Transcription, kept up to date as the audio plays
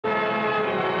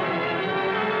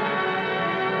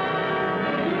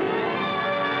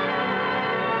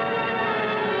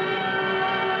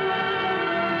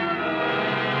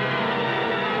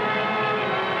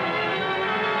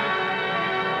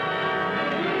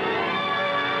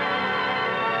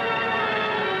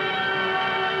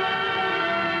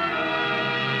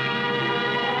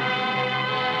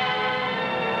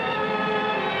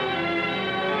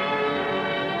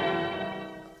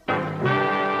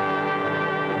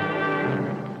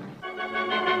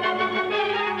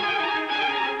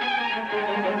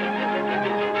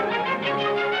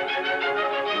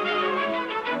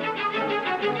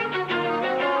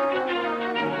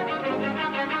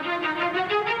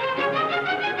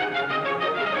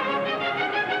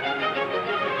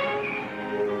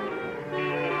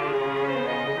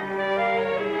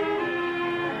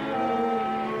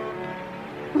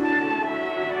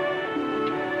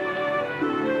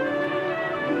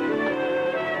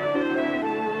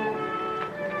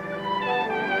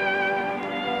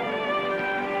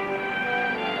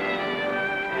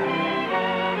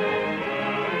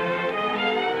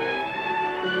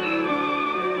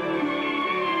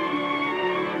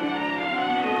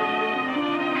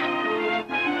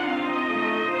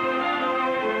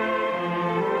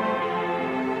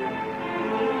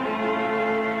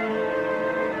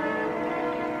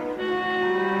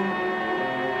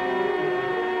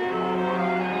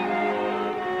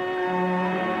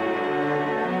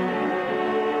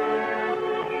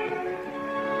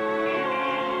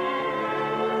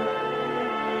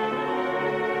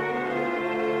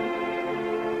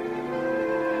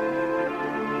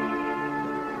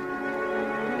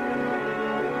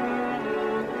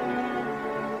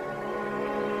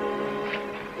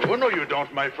Oh, no, you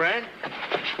don't, my friend.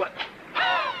 What?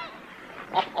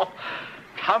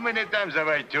 How many times have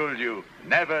I told you,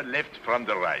 never lift from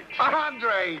the right?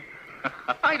 Andre!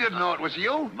 I didn't know it was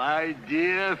you. My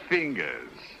dear Fingers,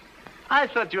 I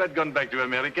thought you had gone back to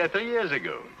America 3 years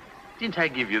ago. Didn't I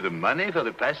give you the money for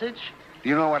the passage? Do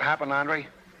you know what happened, Andre?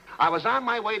 I was on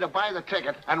my way to buy the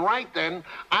ticket, and right then,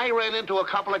 I ran into a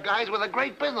couple of guys with a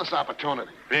great business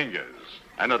opportunity. Fingers,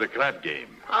 another crap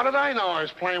game. How did I know I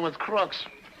was playing with crooks?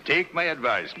 Take my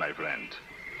advice, my friend.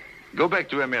 Go back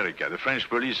to America. The French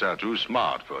police are too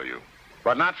smart for you.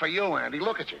 But not for you, Andy.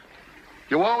 Look at you.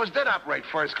 You always did operate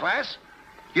first class.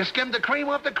 You skimmed the cream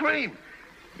off the cream.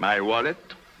 My wallet,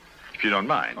 if you don't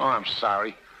mind. Oh, I'm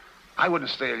sorry. I wouldn't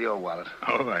steal your wallet.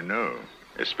 Oh, I know.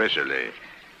 Especially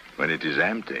when it is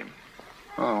empty.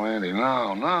 Oh, Andy,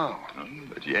 no. Oh,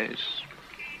 but yes.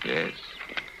 Yes.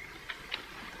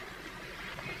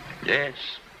 Yes.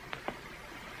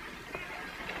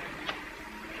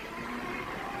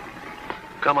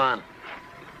 Come on.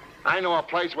 I know a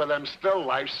place where them still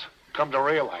lifes come to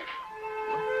real life.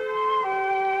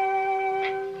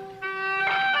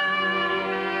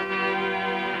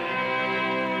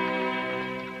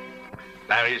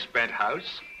 Paris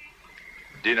penthouse,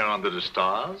 dinner under the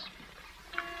stars.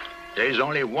 There's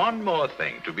only one more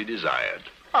thing to be desired.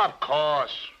 Of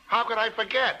course. How could I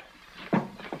forget?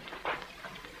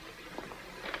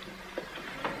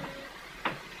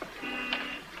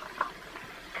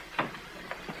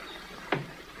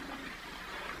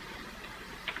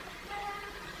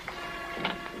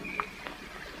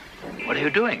 What are you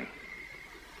doing?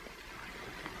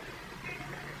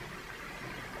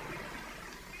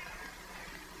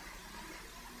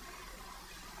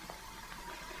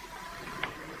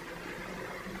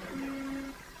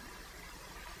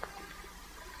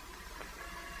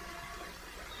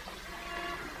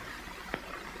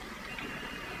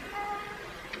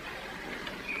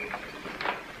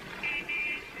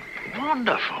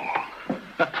 Wonderful.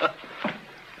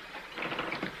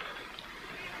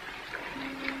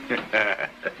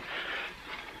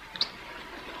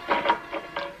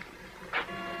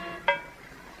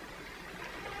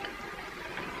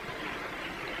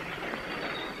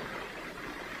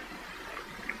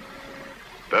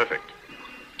 Perfect.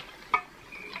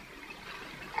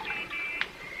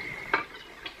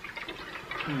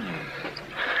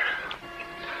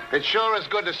 It sure is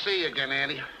good to see you again,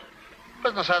 Andy.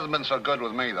 Business hasn't been so good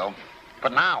with me, though.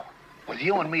 But now, with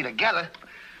you and me together...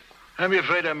 I'm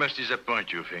afraid I must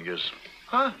disappoint you, Fingers.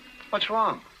 Huh? What's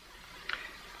wrong?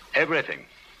 Everything.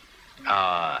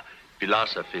 Our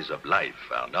philosophies of life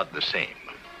are not the same.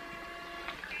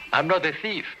 I'm not a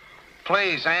thief.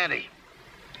 Please, Andy,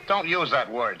 don't use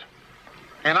that word.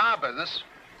 In our business,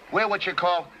 we're what you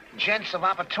call gents of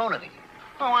opportunity.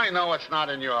 Oh, I know it's not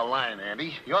in your line,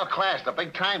 Andy. Your class, the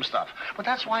big-time stuff. But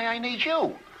that's why I need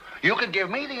you. You can give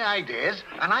me the ideas,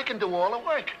 and I can do all the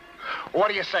work. What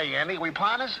do you say, Andy? We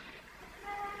partners?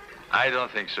 I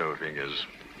don't think so, Fingers.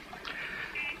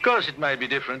 Of course, it might be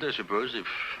different, I suppose, if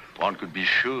one could be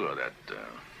sure that...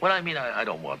 Well, I mean, I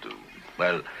don't want to.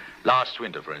 Well, last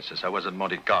winter, for instance, I was at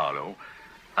Monte Carlo.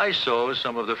 I saw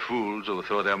some of the fools who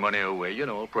throw their money away, you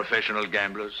know, professional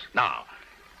gamblers. Now,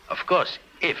 of course,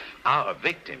 if our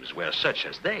victims were such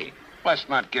as they... Let's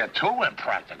not get too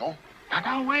impractical.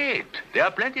 Now, wait. There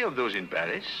are plenty of those in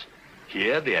Paris.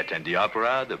 Here, they attend the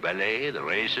opera, the ballet, the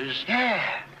races. Yeah,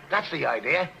 that's the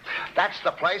idea. That's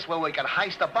the place where we can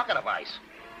heist a bucket of ice.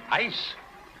 Ice?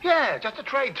 Yeah, just a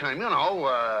trade term, you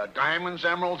know, diamonds,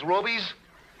 emeralds, rubies.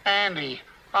 Andy,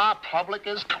 our public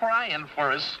is crying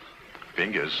for us.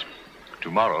 Fingers,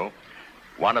 tomorrow,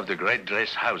 one of the great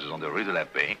dress houses on the Rue de la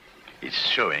Paix is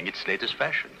showing its latest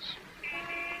fashions.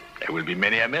 There will be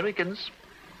many Americans.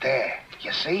 There,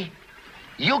 you see?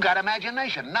 You got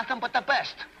imagination, nothing but the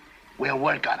best. We'll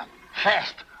work on them,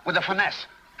 fast, with a finesse.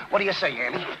 What do you say,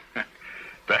 Andy?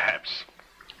 Perhaps.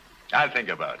 I'll think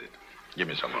about it. Give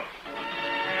me some more.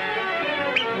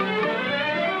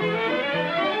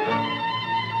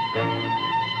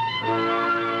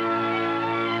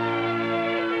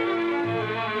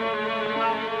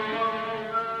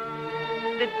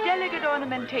 The delicate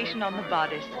ornamentation on the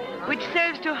bodice, which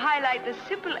serves to highlight the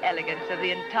simple elegance of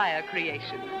the entire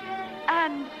creation.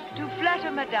 And to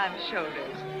flatter Madame's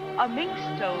shoulders, a mink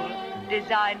stole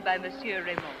designed by Monsieur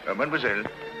Raymond. Mademoiselle,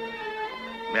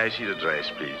 may I see the dress,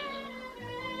 please?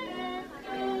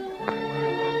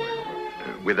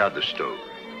 Without the stole.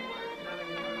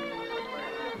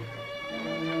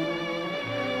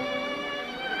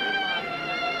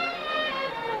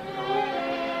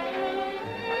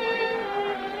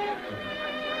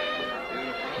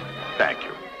 Thank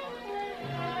you.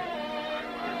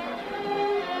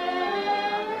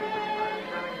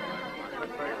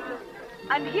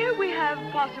 And here we have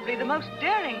possibly the most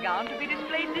daring gown to be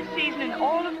displayed this season in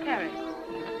all of Paris.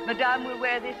 Madame will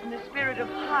wear this in the spirit of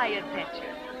high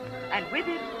adventure. And with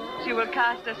it, she will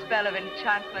cast a spell of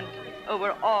enchantment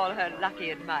over all her lucky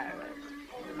admirers.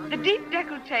 The deep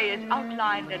décolleté is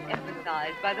outlined and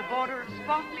emphasized by the border of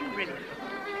sparkling brilliance.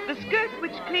 The skirt,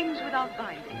 which clings without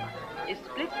binding, is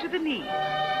split to the knee,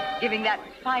 giving that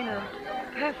final,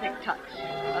 perfect touch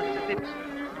of sublimation.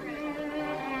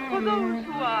 For those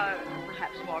who are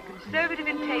perhaps more conservative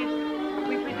in taste,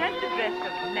 we present the dress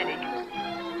of many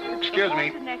uses. Excuse me.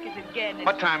 The neck is again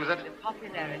What time is it? The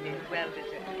popularity is well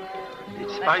deserved.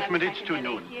 It's 5 minutes to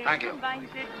noon. Thank you. Combines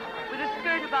it with a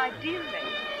skirt of ideal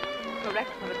lace,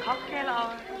 correct for the cocktail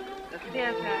hour, the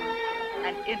theater,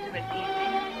 and intimate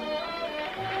evenings.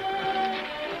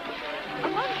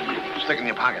 Stick in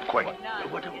your pocket, quick.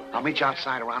 What? I'll meet you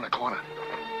outside around the corner.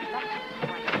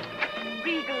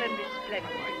 Regal and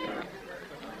resplendent.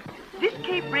 This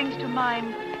cape brings to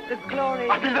mind the glory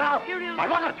I've been there. imperial... My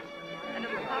wallet. and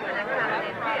of the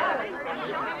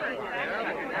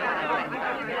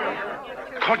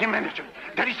Call the manager.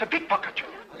 There is a pickpocket.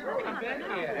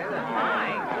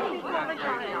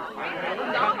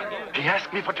 He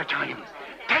asked me for the time.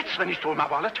 That's when he stole my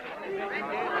wallet.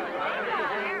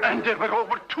 And there were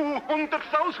over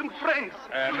 200,000 francs.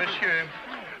 Monsieur.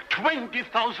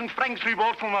 20,000 francs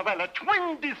reward for my wallet.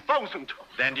 20,000.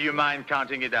 Then do you mind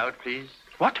counting it out, please?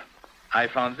 What? I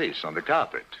found this on the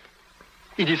carpet.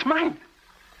 It is mine.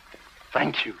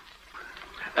 Thank you.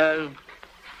 The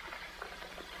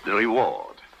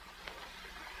reward.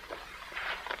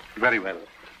 Very well.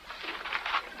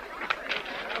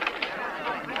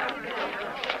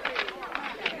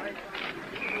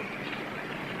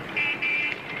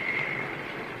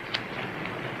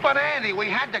 But, Andy, we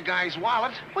had the guy's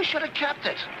wallet. We should have kept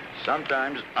it.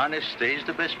 Sometimes honesty is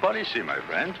the best policy, my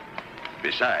friend.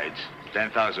 Besides,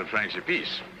 10,000 francs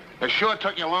apiece. It sure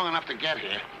took you long enough to get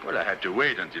here. Well, I had to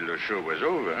wait until the show was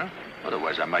over.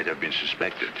 Otherwise, I might have been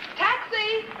suspected.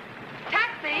 Taxi!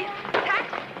 Taxi!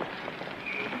 Taxi!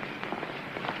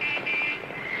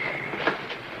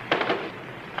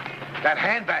 That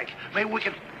handbag. Maybe we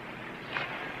can...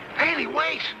 Andy,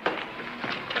 wait!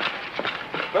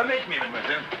 Permit me,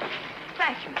 mademoiselle.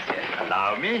 Thank you, monsieur.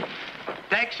 Allow me.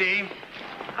 Taxi.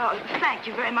 Oh, thank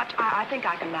you very much. I think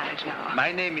I can manage now.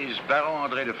 My name is Baron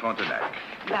André de Frontenac.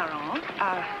 Baron,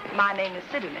 my name is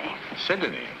Sidonie.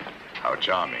 Sidonie. How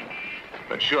charming.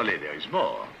 But surely there is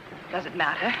more. Does it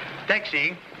matter?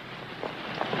 Taxi.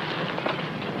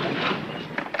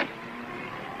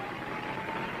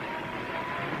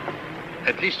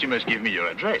 At least you must give me your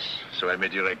address, so I may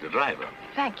direct the driver.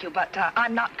 Thank you, but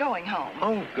I'm not going home.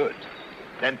 Oh, good.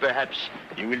 Then perhaps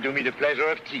you will do me the pleasure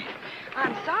of tea.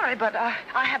 I'm sorry, but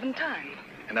I haven't time.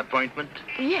 An appointment?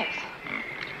 Yes.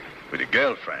 With a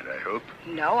girlfriend, I hope.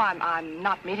 No, I'm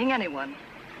not meeting anyone.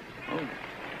 Oh.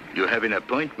 You have an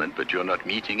appointment, but you're not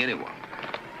meeting anyone.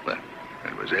 Well,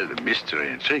 mademoiselle, the mystery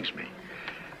intrigues me.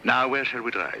 Now, where shall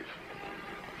we drive?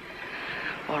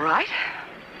 All right.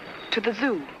 To the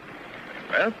zoo.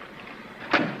 Well,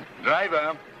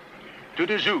 driver, to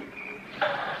the zoo.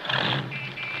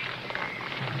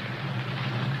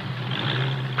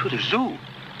 To the zoo.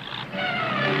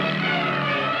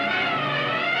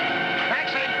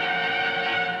 Taxi!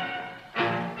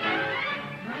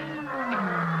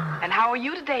 And how are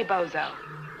you today, Bozo?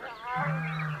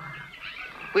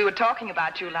 We were talking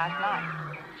about you last night.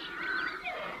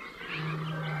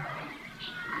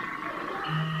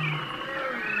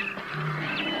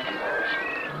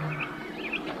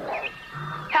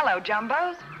 Hello,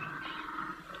 Jumbos.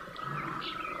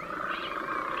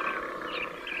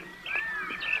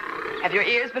 Have your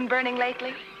ears been burning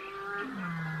lately?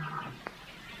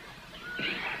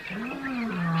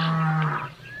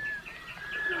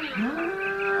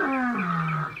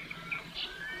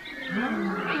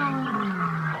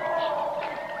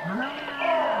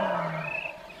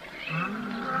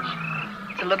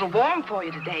 It's a little warm for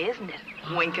you today, isn't it?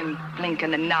 Winking,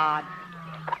 blinking, and nod.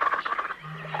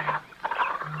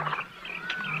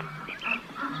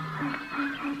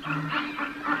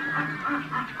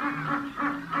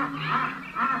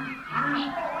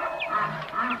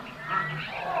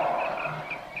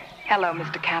 Hello,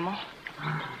 Mr. Camel.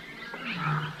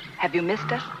 Have you missed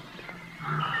us?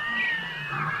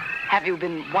 Have you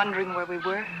been wondering where we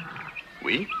were?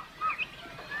 We?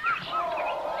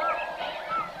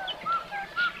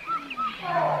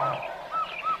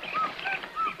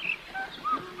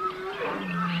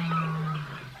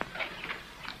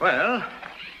 Well,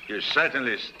 you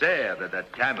certainly stared at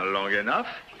that camel long enough.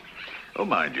 Oh,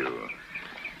 mind you,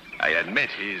 I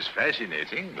admit he's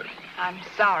fascinating, but... I'm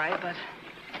sorry, but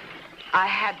I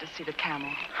had to see the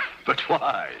camel. But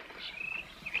why?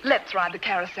 Let's ride the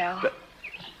carousel.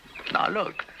 Now,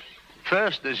 look.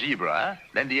 First the zebra,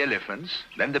 then the elephants,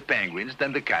 then the penguins,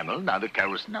 then the camel, now the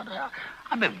carousel. No,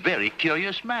 I'm a very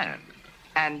curious man.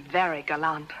 And very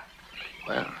gallant.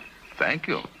 Well, thank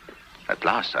you. At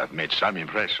last I've made some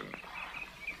impression.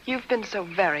 You've been so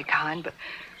very kind,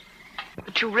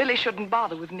 but you really shouldn't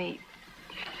bother with me.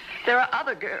 There are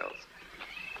other girls.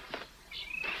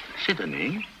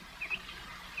 Sidonie.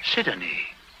 Sidonie.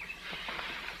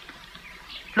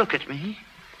 Look at me.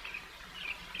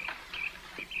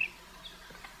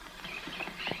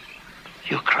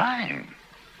 You're crying.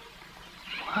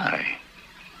 Why?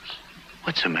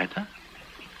 What's the matter?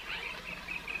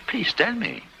 Please tell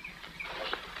me.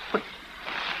 What?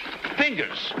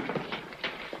 Fingers.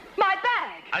 My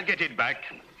bag. I'll get it back.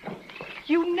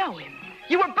 You know him.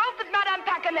 You were both at Madame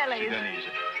Paganelli's. Sidonie.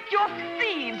 You're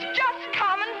thieves, just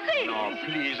common thieves. No,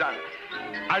 please,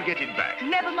 I'll get it back.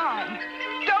 Never mind.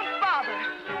 Don't bother.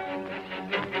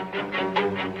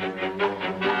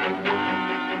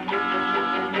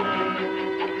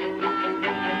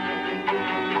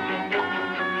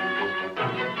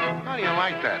 How do you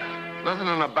like that? Nothing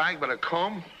in the bag but a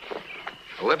comb,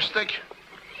 a lipstick,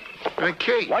 and a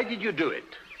key. Why did you do it?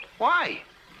 Why?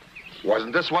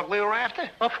 Wasn't this what we were after?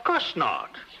 Of course not.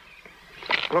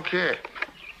 Look here.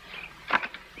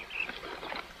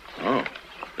 Oh,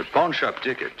 the pawn shop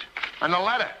ticket. And the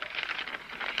letter.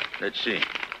 Let's see.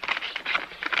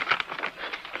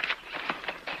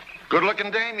 Good-looking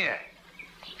dame, yeah.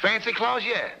 Fancy clothes,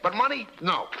 yeah. But money?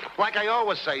 No. Like I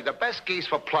always say, the best geese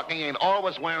for plucking ain't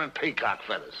always wearing peacock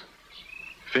feathers.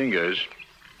 Fingers.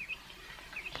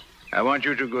 I want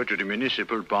you to go to the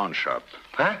municipal pawn shop.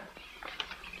 Huh?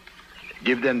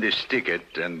 Give them this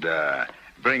ticket and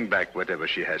bring back whatever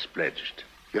she has pledged.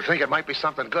 You think it might be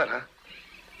something good, huh?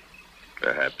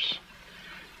 Perhaps.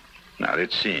 Now,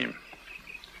 let's see.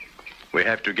 We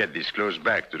have to get these clothes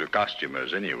back to the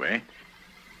costumers anyway.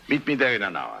 Meet me there in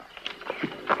an hour.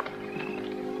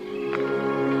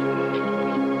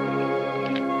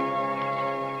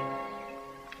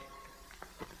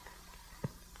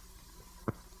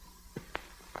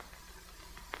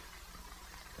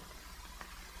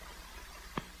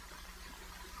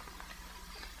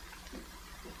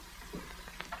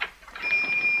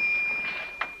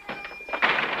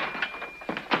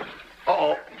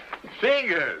 Uh-oh.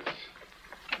 Fingers!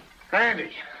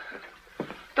 Andy,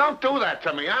 don't do that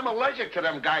to me. I'm allergic to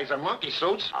them guys in monkey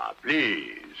suits. Ah,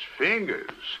 please,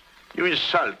 Fingers. You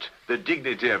insult the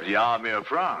dignity of the Army of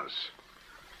France.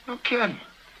 No kidding.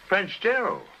 French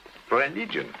Terror for an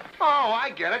Legion. Oh, I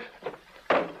get it.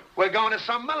 We're going to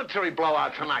some military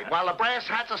blowout tonight. While the brass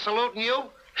hats are saluting you,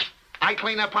 I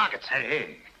clean their pockets.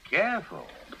 Hey, careful.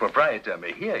 The proprietor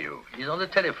may hear you. He's on the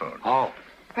telephone. Oh.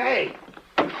 Hey,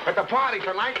 at the party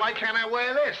tonight, why can't I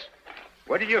wear this?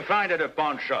 What did you find at a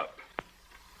pawn shop?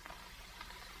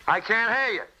 I can't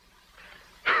hear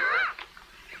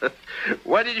you.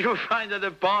 What did you find at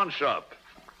the pawn shop?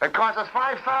 It cost us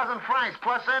 5,000 francs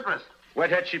plus interest. What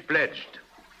had she pledged?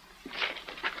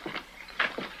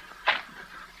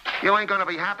 You ain't gonna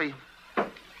be happy.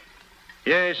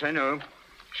 Yes, I know.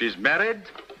 She's married.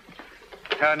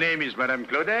 Her name is Madame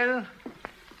Claudel,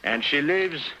 and she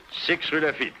lives 6 Rue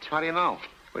Lafitte. How do you know?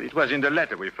 Well, it was in the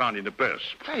letter we found in the purse.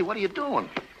 Hey, what are you doing?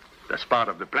 That's part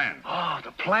of the plan. Oh,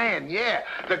 the plan, yeah.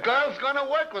 The girl's gonna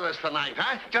work with us tonight,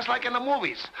 huh? Just like in the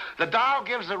movies. The doll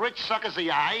gives the rich suckers the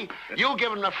eye, you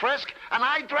give them the frisk, and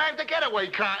I drive the getaway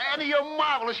car. Andy, you're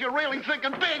marvelous. You're really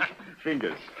thinking big.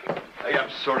 Fingers. I am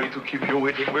sorry to keep you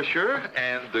waiting, monsieur.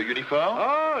 And the uniform?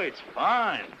 Oh, it's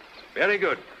fine. Very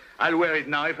good. I'll wear it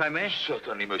now, if I may.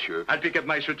 Certainly, monsieur. I'll pick up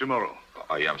my suit tomorrow.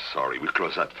 I am sorry. We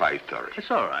close at 5:30.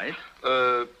 It's all right.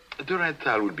 The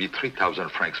rental will be 3,000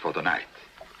 francs for the night.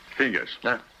 Fingers.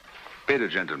 Yeah. Pay the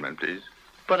gentleman, please.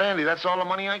 But, Andy, that's all the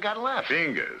money I got left.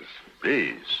 Fingers,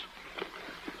 please.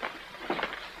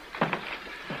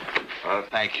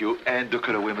 Thank you. And the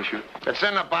cutaway, monsieur? It's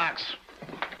in the box.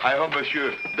 I hope,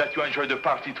 monsieur, that you enjoy the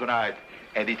party tonight,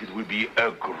 and it will be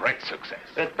a great success.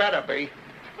 It better be.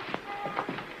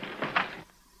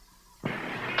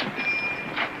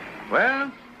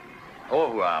 Well, au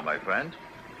revoir, my friend.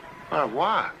 Au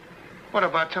revoir. What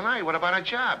about tonight? What about a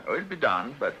job? Oh, it'll be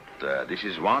done, but this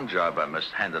is one job I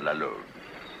must handle alone.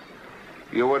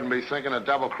 You wouldn't be thinking of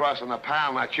double-crossing the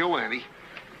pal, not you, Andy.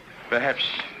 Perhaps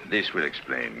this will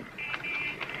explain.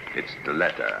 It's the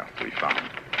letter we found.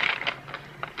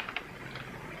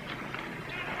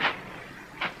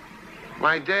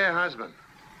 My dear husband,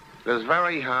 it is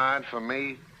very hard for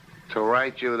me to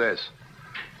write you this,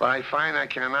 but I find I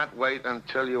cannot wait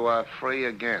until you are free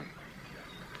again.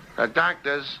 The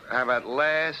doctors have at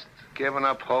last given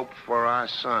up hope for our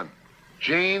son.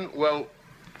 Jean will...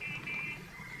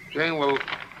 Jean.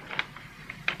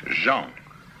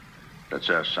 That's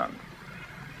our son.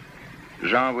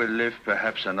 Jean will live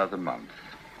perhaps another month.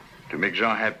 To make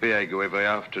Jean happy, I go every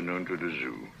afternoon to the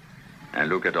zoo and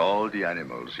look at all the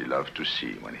animals he loved to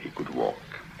see when he could walk.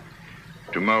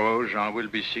 Tomorrow, Jean will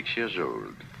be 6 years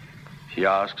old. He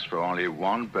asks for only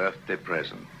one birthday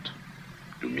present,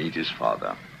 to meet his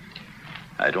father.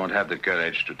 I don't have the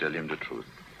courage to tell him the truth.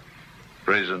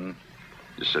 Prison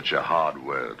is such a hard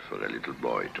word for a little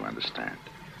boy to understand.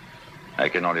 I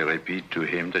can only repeat to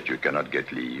him that you cannot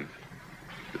get leave.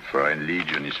 The Foreign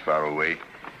Legion is far away,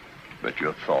 but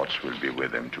your thoughts will be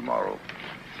with him tomorrow.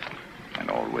 And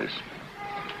always.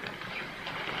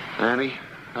 Annie,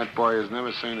 that boy has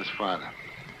never seen his father.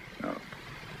 No.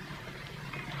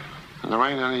 And there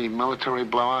ain't any military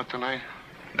blowout tonight?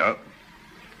 No.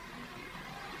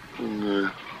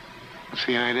 What's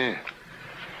the idea?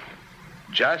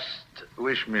 Just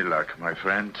wish me luck, my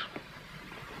friend.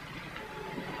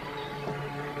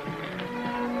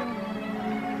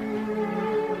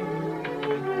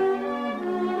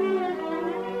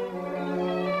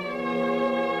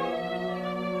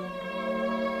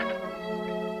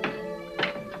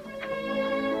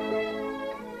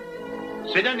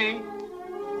 Sidonie.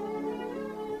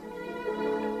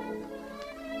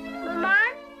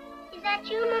 Maman? Is that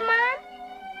you, Maman?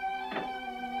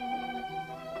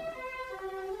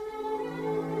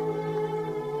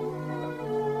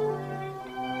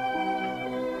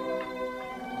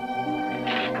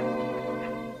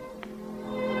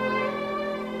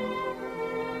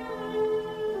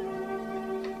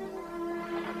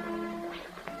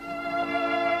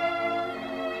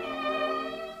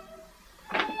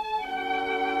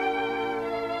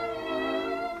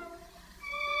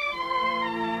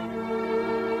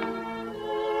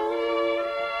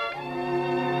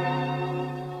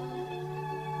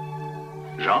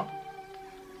 Jean?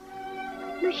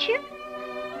 Monsieur?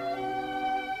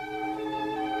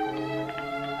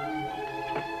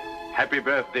 Happy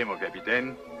birthday, mon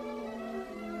capitaine.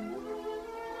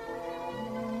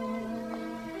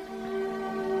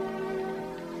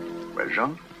 Well,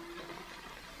 Jean,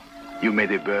 you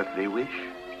made a birthday wish.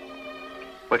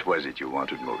 What was it you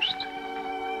wanted most?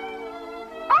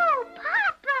 Oh,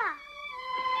 Papa!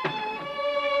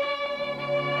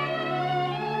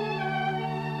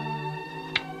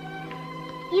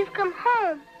 You've come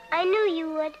home. I knew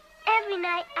you would. Every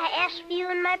night I ask for you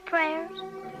in my prayers.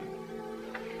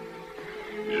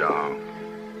 Jean,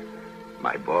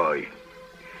 my boy,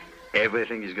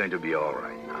 everything is going to be all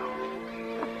right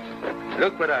now.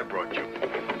 Look what I brought you.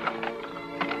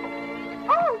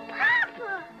 Oh,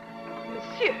 Papa!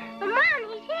 Monsieur. Maman,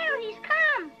 he's here. He's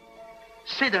come.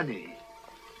 Sidonie.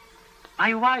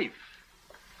 My wife.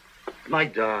 My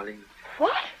darling.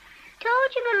 What?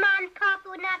 Told you Maman and Papa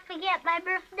would not forget my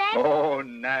birthday. Oh,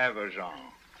 never,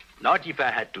 Jean. Not if I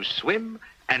had to swim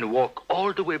and walk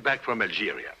all the way back from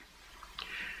Algeria.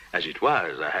 As it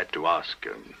was, I had to ask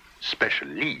special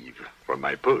leave for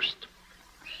my post.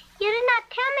 You did not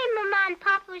tell me Maman and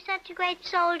Papa were such a great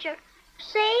soldier.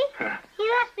 See? He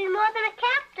must be more than a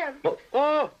captain.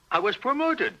 Oh, I was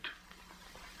promoted.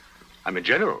 I'm a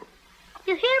general.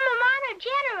 You hear, Maman, a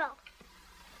general?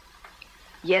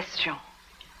 Yes, Jean.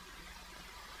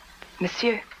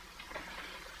 Monsieur.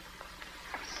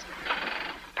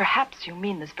 Perhaps you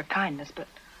mean this for kindness, but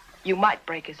you might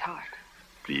break his heart.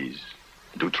 Please,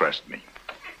 do trust me.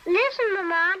 Listen,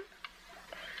 Maman.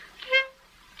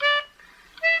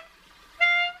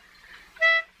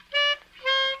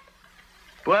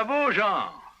 Bravo, Jean.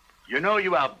 You know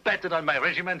you are better than my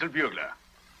regimental bugler.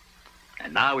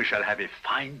 And now we shall have a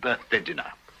fine birthday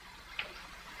dinner.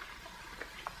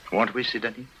 Won't we,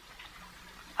 Sidonie?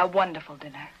 A wonderful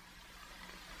dinner.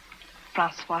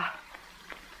 Francois.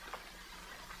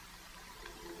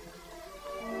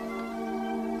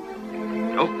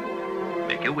 Oh,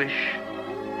 make a wish.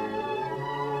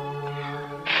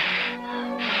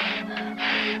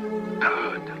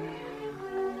 Good.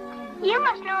 You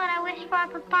must know what I wish for,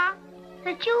 Papa.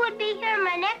 That you would be here on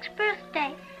my next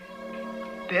birthday.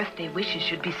 Birthday wishes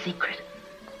should be secret.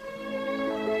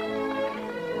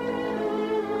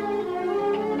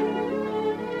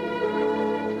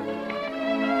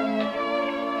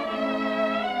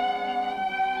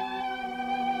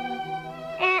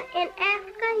 And in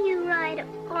Africa, you ride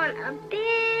on a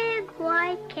big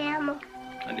white camel.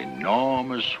 An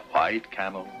enormous white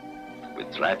camel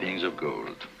with trappings of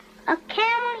gold. A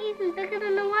camel even bigger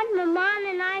than the one Maman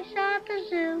and I saw at the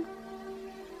zoo.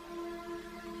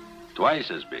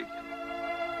 Twice as big.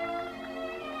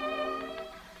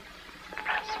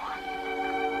 Francois.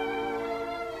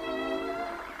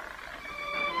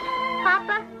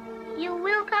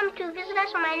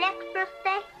 next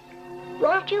birthday?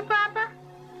 Won't you, Papa?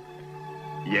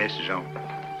 Yes, Jean.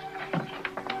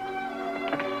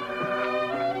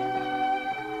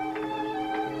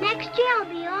 Next year I'll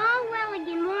be all well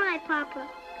again, won't I, Papa?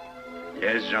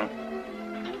 Yes, Jean.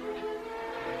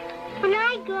 When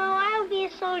I grow, I will be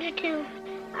a soldier, too.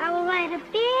 I will ride a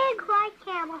big white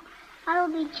camel. I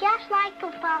will be just like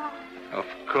Papa. Of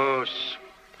course.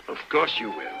 Of course you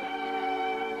will.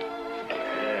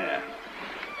 Yeah.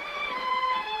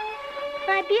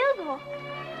 My bugle.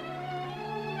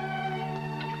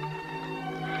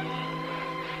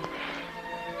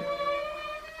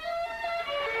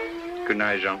 Good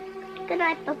night, Jean. Good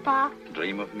night, Papa.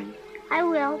 Dream of me. I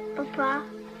will, Papa.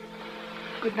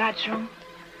 Good night, Jean.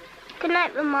 Good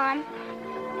night, Maman.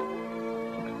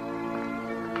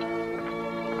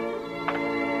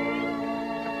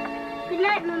 Good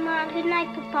night, Maman. Good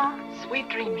night, Papa. Sweet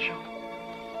dreams, Jean.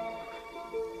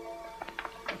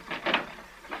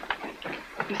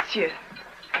 Monsieur.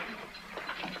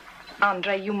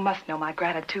 Andre, you must know my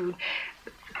gratitude.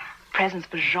 Presents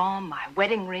for Jean, my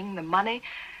wedding ring, the money,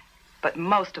 but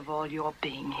most of all, your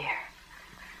being here.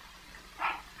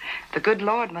 The good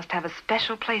Lord must have a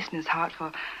special place in his heart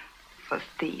for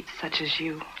thieves such as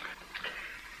you.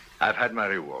 I've had my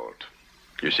reward.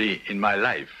 You see, in my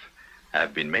life,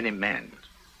 I've been many men,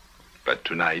 but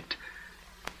tonight,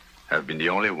 I've been the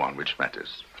only one which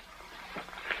matters.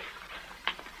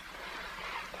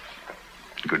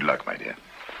 Good luck, my dear.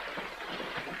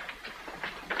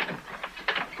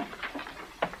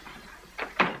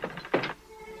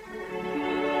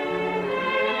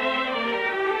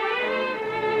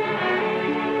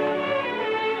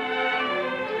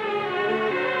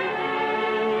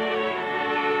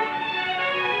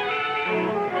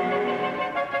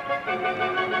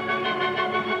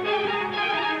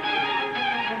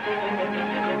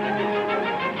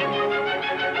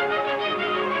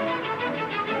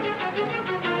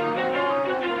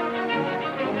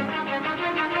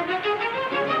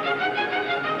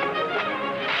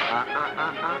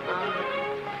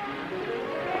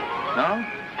 No?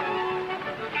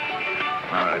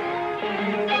 All right.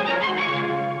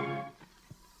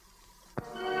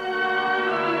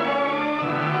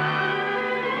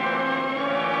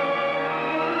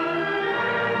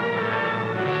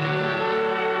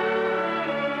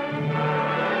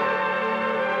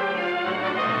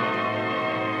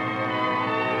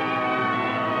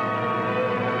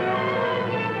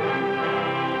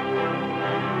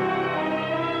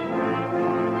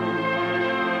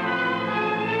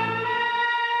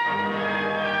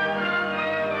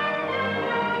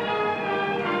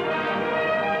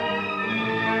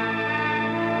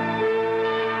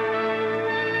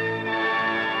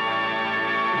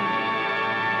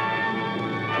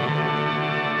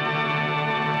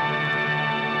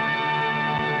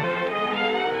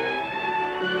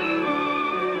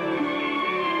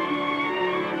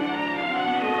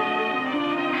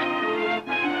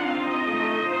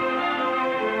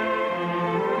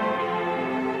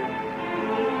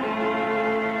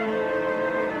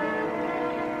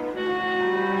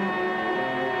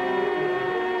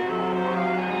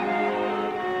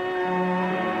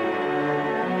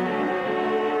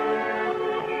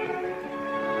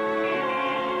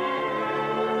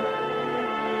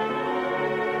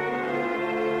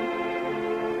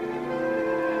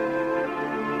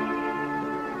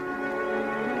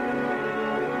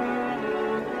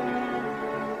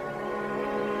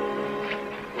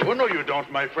 Oh, no, you don't,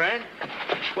 my friend.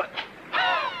 What?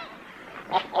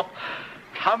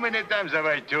 How many times have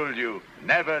I told you,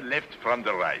 never lift from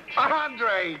the right?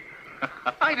 Andre!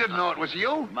 I didn't know it was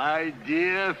you. My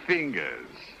dear fingers.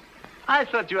 I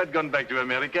thought you had gone back to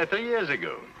America 3 years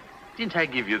ago. Didn't I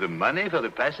give you the money for the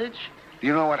passage? Do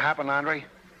you know what happened, Andre?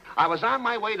 I was on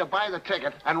my way to buy the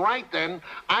ticket, and right then,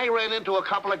 I ran into a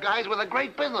couple of guys with a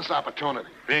great business opportunity.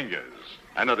 Fingers.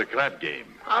 Another crap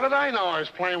game. How did I know I was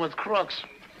playing with crooks?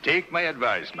 Take my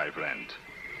advice, my friend.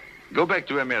 Go back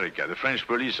to America. The French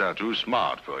police are too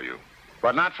smart for you.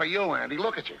 But not for you, Andy.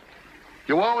 Look at you.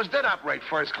 You always did operate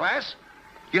first class.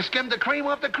 You skimmed the cream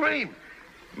off the cream.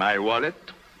 My wallet,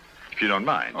 if you don't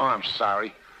mind. Oh, I'm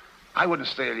sorry. I wouldn't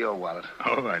steal your wallet.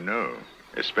 Oh, I know.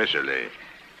 Especially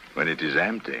when it is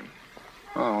empty.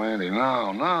 Oh, Andy,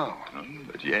 no. Oh,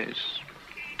 but yes.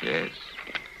 Yes.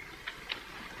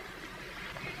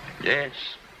 Yes.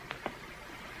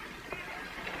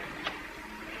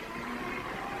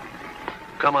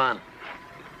 Come on.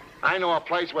 I know a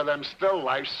place where them still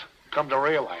lifes come to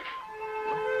real life.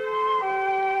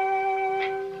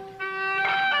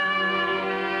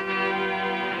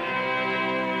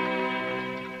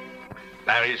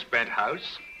 Paris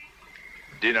penthouse.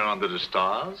 Dinner under the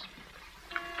stars.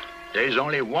 There's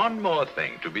only one more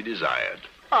thing to be desired.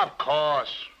 Of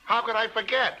course. How could I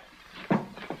forget?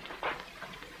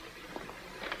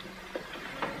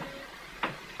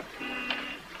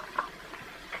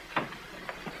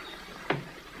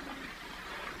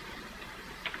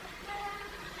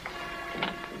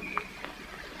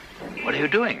 What are you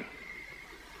doing?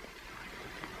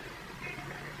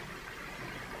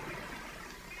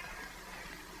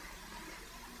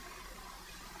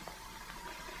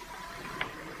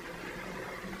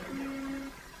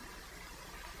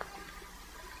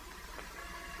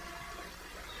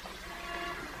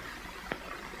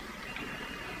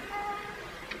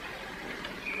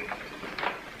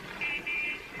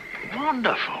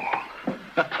 Wonderful.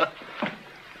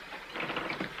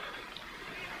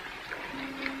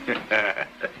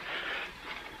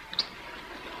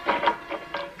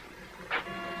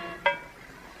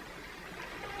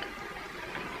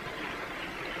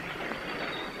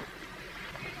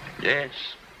 Yes.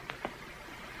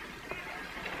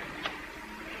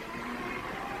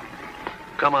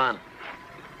 Come on.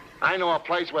 I know a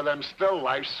place where them still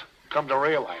lifes come to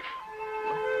real life.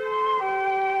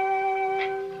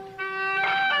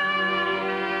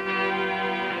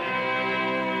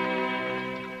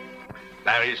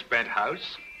 Paris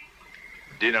penthouse,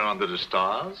 dinner under the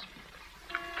stars.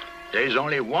 There's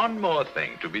only one more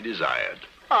thing to be desired.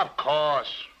 Of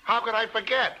course. How could I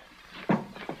forget?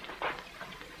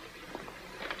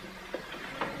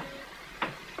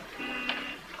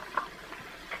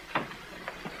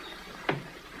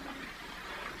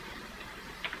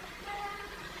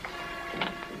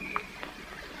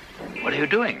 What are you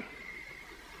doing?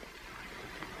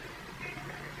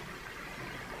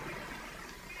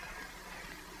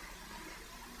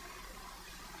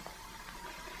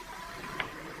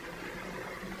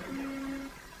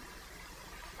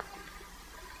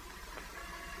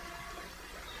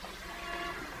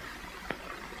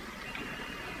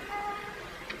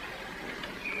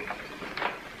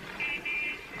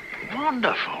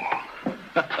 Wonderful.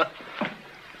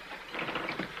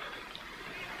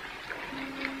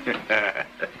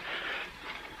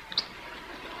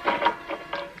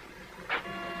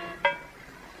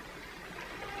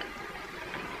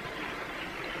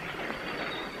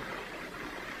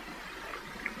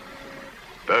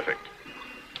 Perfect.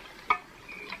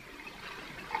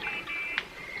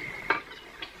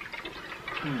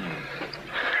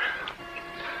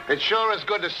 It sure is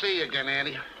good to see you again,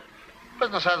 Andy.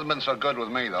 Business hasn't been so good with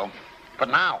me, though. But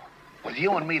now, with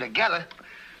you and me together...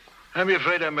 I'm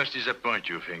afraid I must disappoint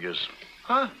you, Fingers.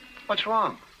 Huh? What's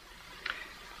wrong?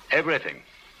 Everything.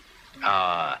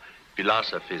 Our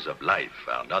philosophies of life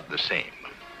are not the same.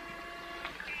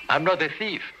 I'm not a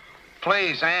thief.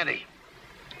 Please, Andy,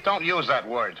 don't use that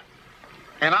word.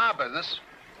 In our business,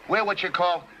 we're what you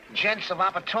call gents of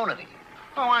opportunity.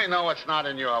 Oh, I know it's not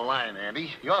in your line,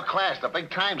 Andy. Your class, the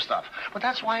big-time stuff. But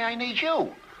that's why I need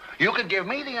you. You can give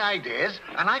me the ideas,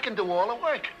 and I can do all the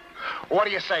work. What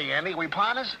do you say, Andy? We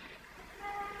partners?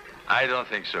 I don't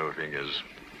think so, Fingers.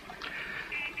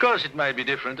 Of course, it might be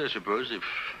different, I suppose, if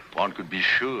one could be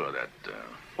sure that...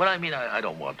 Well, I mean, I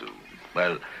don't want to.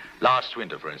 Well, last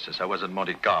winter, for instance, I was at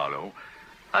Monte Carlo.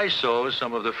 I saw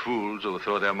some of the fools who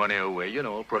throw their money away, you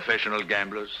know, professional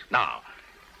gamblers. Now,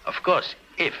 of course,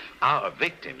 if our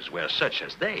victims were such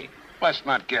as they... Let's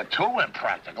not get too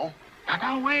impractical.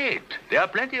 Now, wait. There are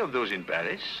plenty of those in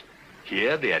Paris.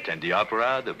 Here, they attend the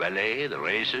opera, the ballet, the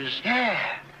races. Yeah,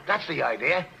 that's the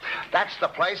idea. That's the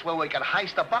place where we can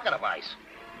heist a bucket of ice.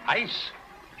 Ice?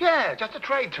 Yeah, just a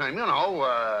trade term, you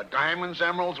know, diamonds,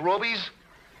 emeralds, rubies.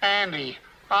 Andy,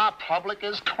 our public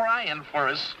is crying for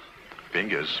us.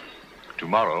 Fingers,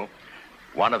 tomorrow,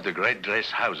 one of the great dress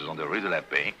houses on the Rue de la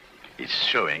Paix is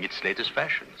showing its latest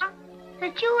fashions.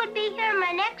 That you would be here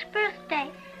my next birthday.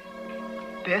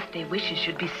 Birthday wishes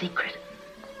should be secret.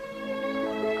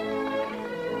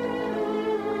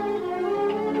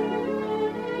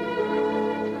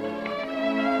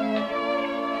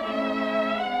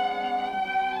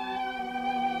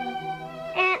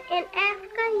 And in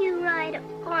Africa, you ride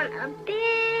on a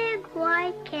big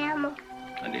white camel.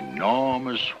 An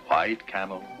enormous white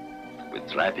camel with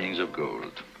trappings of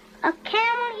gold. A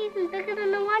camel even bigger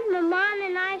than the one Mama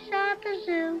and I saw at the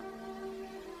zoo.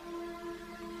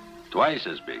 Twice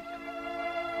as big.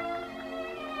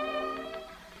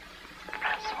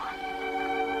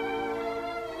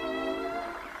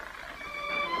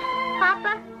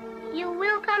 Papa, you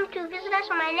will come to visit us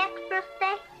on my next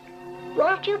birthday?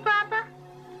 Won't you, Papa?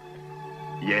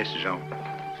 Yes, Jean.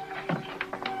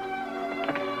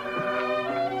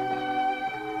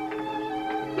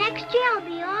 Next year I'll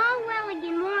be all well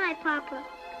again, won't I, Papa?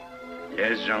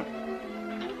 Yes, Jean.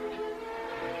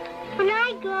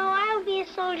 I grow, I will be a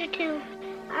soldier too.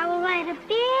 I will ride a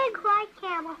big white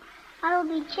camel. I will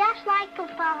be just like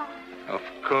Papa. Of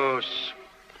course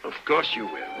you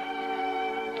will.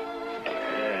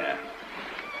 Yeah.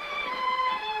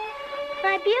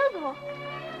 My bugle.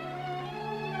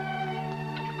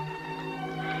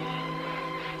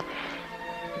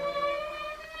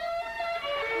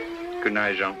 Good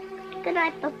night, Jean. Good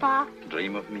night, Papa.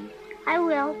 Dream of me. I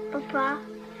will, Papa.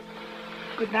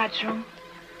 Good night, Jean.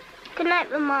 Good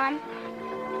night, Maman.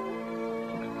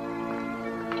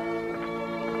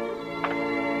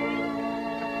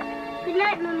 Good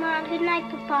night, Maman. Good night,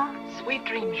 Papa. Sweet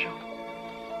dreams, Jean.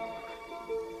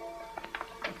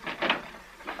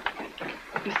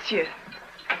 Monsieur.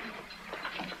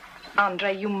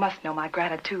 Andre, you must know my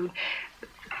gratitude.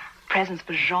 Presents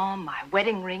for Jean, my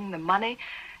wedding ring, the money,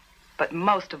 but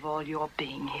most of all, your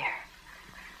being here.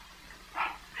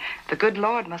 The good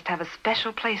Lord must have a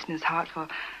special place in his heart for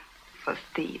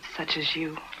thieves such as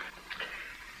you.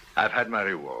 I've had my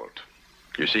reward.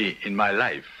 You see, in my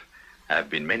life, I've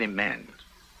been many men,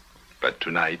 but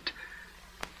tonight,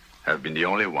 I've been the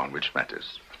only one which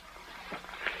matters.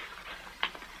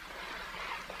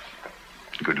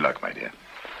 Good luck, my dear.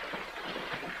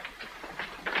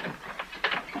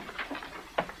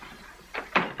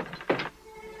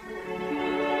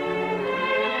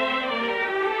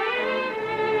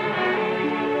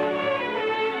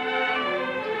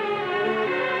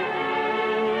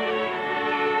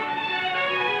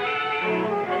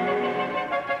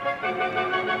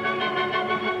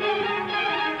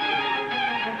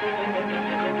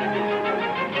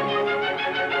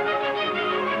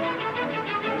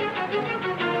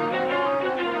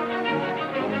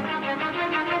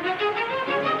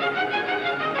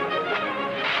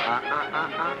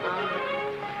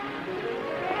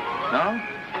 No?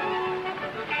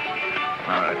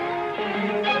 All right.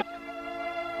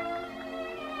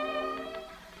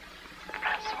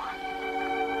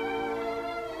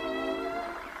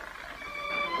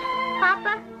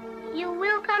 Papa, you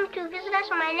will come to visit us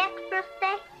on my next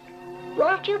birthday?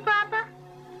 Won't you, Papa?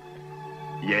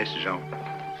 Yes, Jean.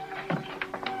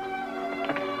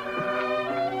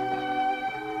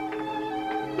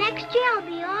 Next year I'll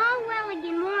be all well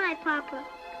again, won't I, Papa?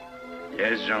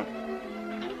 Yes, Jean.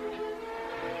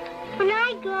 When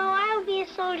I grow, I will be a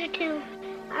soldier too.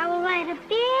 I will ride a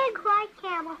big white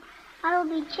camel. I will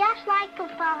be just like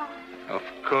Papa. Of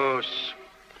course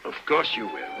you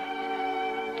will.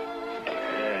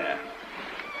 Yeah.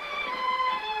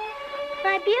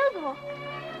 My bugle.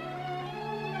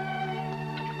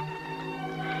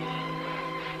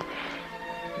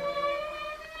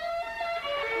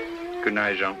 Good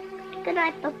night, Jean. Good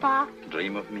night, Papa.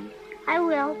 Dream of me. I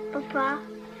will, Papa.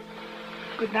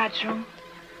 Good night, Jean.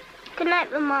 Good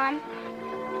night, Maman.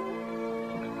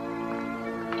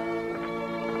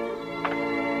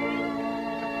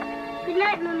 Good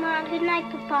night, Maman. Good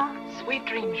night, Papa. Sweet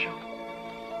dreams, Jean.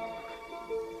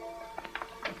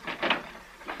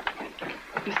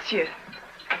 Monsieur.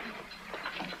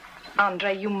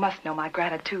 Andre, you must know my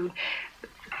gratitude.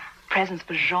 Presents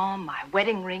for Jean, my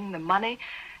wedding ring, the money,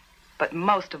 but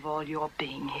most of all, your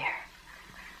being here.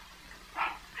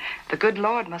 The good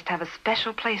Lord must have a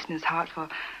special place in his heart for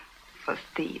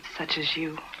thieves such as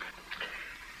you.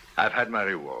 I've had my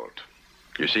reward.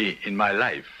 You see, in my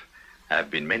life, I've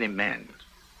been many men,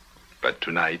 but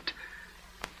tonight,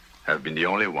 I've been the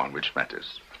only one which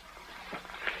matters.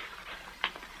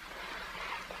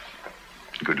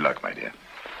 Good luck, my dear.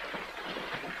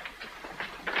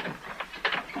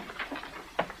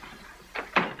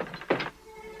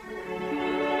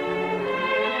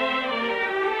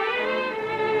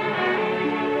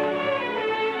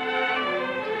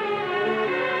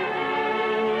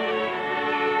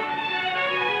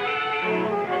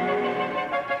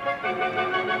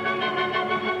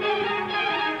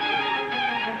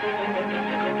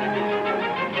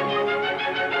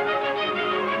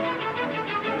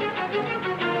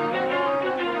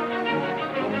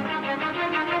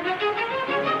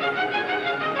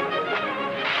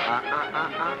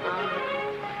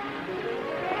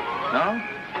 No?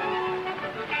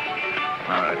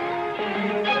 All right.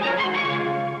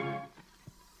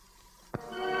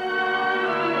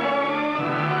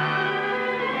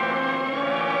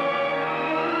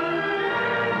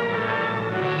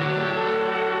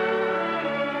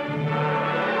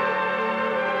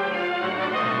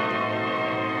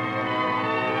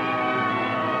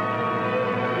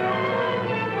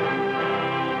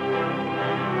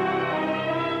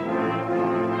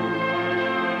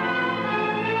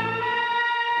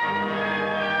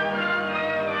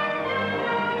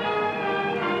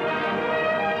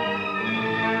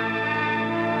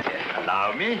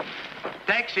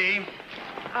 Taxi.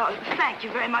 Oh, thank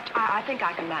you very much. I think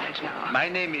I can manage now. My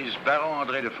name is Baron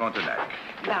André de Frontenac.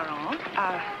 Baron,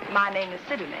 my name is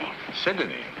Sidonie.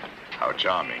 Sidonie? How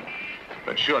charming.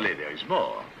 But surely there is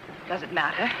more. Does it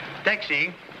matter?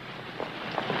 Taxi.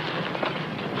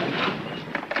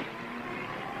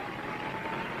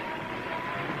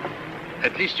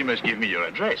 At least you must give me your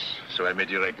address, so I may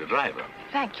direct the driver.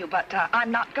 Thank you, but I'm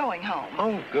not going home.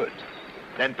 Oh, good.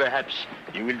 Then perhaps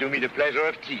you will do me the pleasure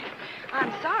of tea.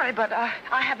 I'm sorry, but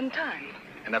I haven't time.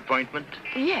 An appointment?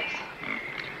 Yes.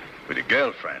 With a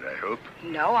girlfriend, I hope.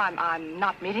 No, I'm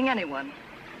not meeting anyone.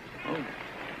 Oh.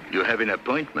 You have an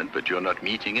appointment, but you're not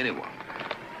meeting anyone.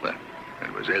 Well,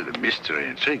 mademoiselle, the mystery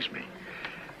intrigues me.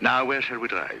 Now, where shall we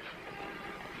drive?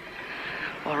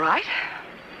 All right.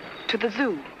 To the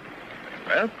zoo.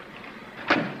 Well,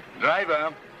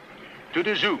 driver, to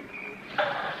the zoo.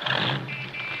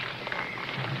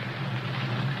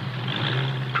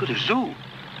 To the zoo?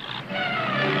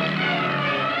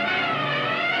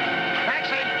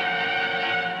 Taxi!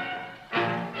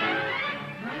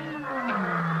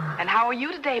 And how are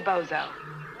you today, Bozo?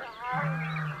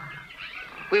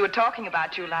 We were talking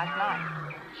about you last night.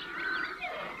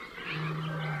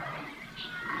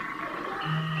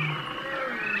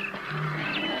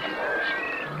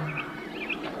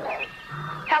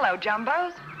 Hello,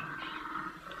 Jumbos.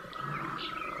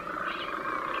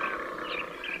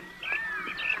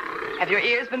 Have your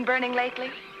ears been burning lately?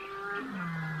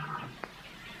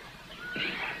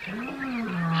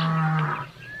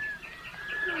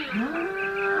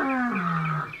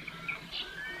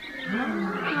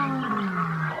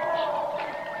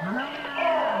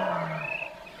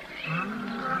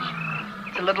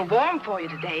 It's a little warm for you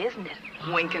today, isn't it?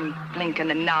 Winking,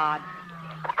 blinking, and nod.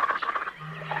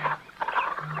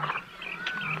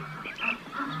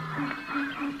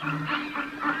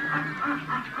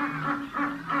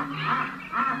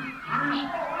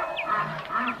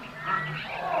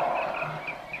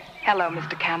 Hello,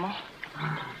 Mr. Camel.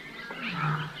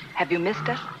 Have you missed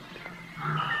us?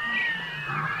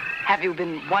 Have you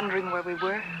been wondering where we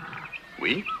were?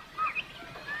 We?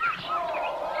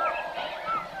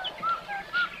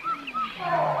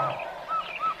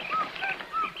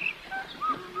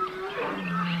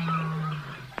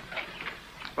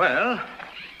 Well,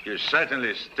 you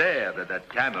certainly stared at that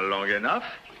camel long enough.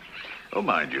 Oh,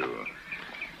 mind you,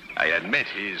 I admit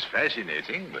he's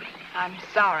fascinating, but... I'm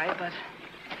sorry, but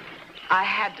I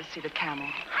had to see the camel.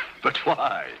 But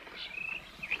why?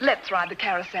 Let's ride the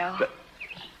carousel. But,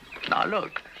 now,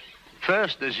 look.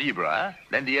 First the zebra,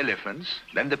 then the elephants,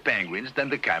 then the penguins, then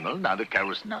the camel, now the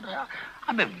carousel. No,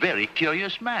 I'm a very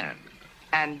curious man.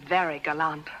 And very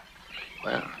gallant.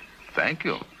 Well, thank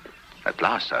you. At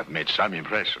last I've made some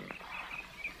impression.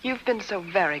 You've been so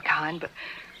very kind,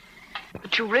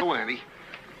 but you really... Oh, Annie.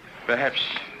 Perhaps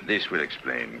this will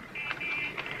explain.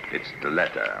 It's the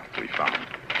letter we found.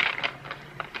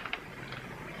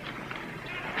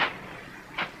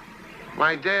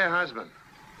 My dear husband,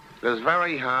 it is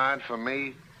very hard for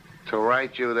me to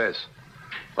write you this,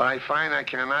 but I find I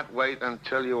cannot wait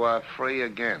until you are free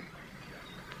again.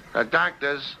 The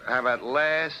doctors have at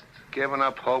last given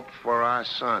up hope for our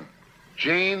son.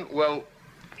 Jean will...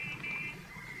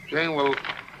 Jean.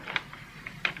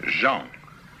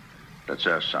 That's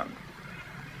our son.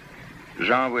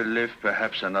 Jean will live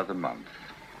perhaps another month.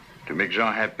 To make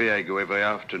Jean happy, I go every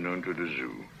afternoon to the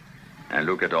zoo and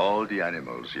look at all the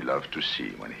animals he loved to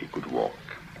see when he could walk.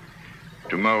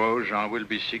 Tomorrow, Jean will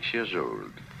be 6 years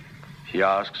old. He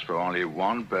asks for only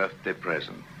one birthday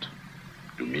present,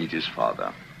 to meet his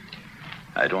father.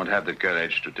 I don't have the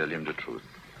courage to tell him the truth.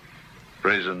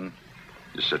 Prison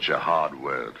is such a hard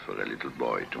word for a little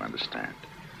boy to understand.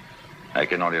 I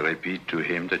can only repeat to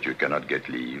him that you cannot get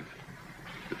leave.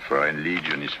 The Foreign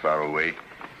Legion is far away,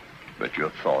 but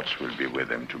your thoughts will be with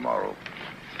him tomorrow.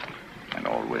 And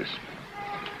always.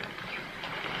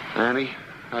 Annie,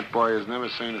 that boy has never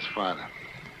seen his father.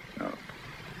 No.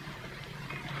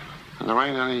 And there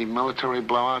ain't any military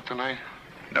blowout tonight?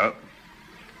 No.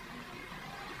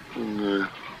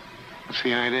 What's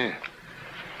the idea?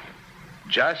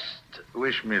 Just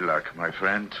wish me luck, my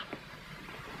friend.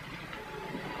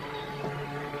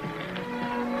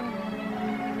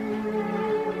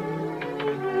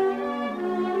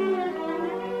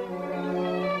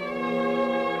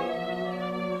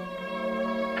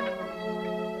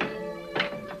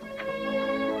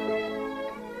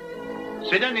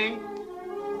 Sidonie.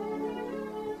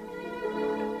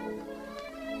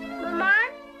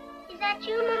 Maman? Is that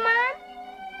you, Maman?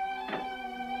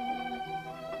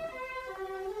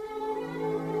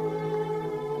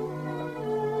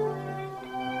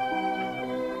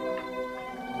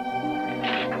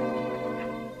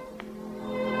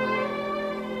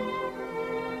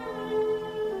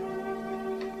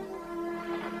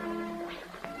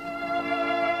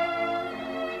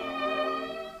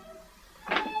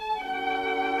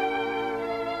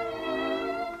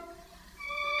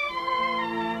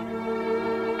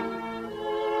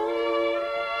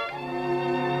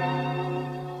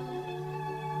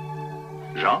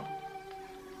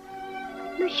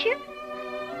 monsieur?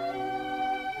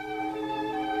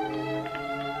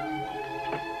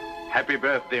 Happy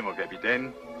birthday, mon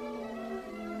capitaine.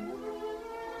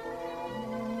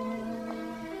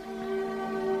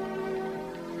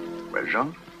 Well,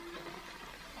 Jean,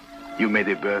 you made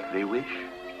a birthday wish.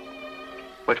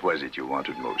 What was it you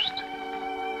wanted most?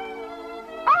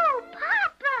 Oh,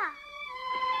 Papa!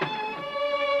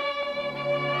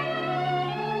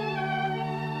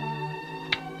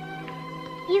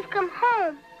 You've come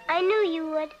home. I knew you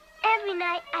would. Every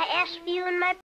night I ask for you in my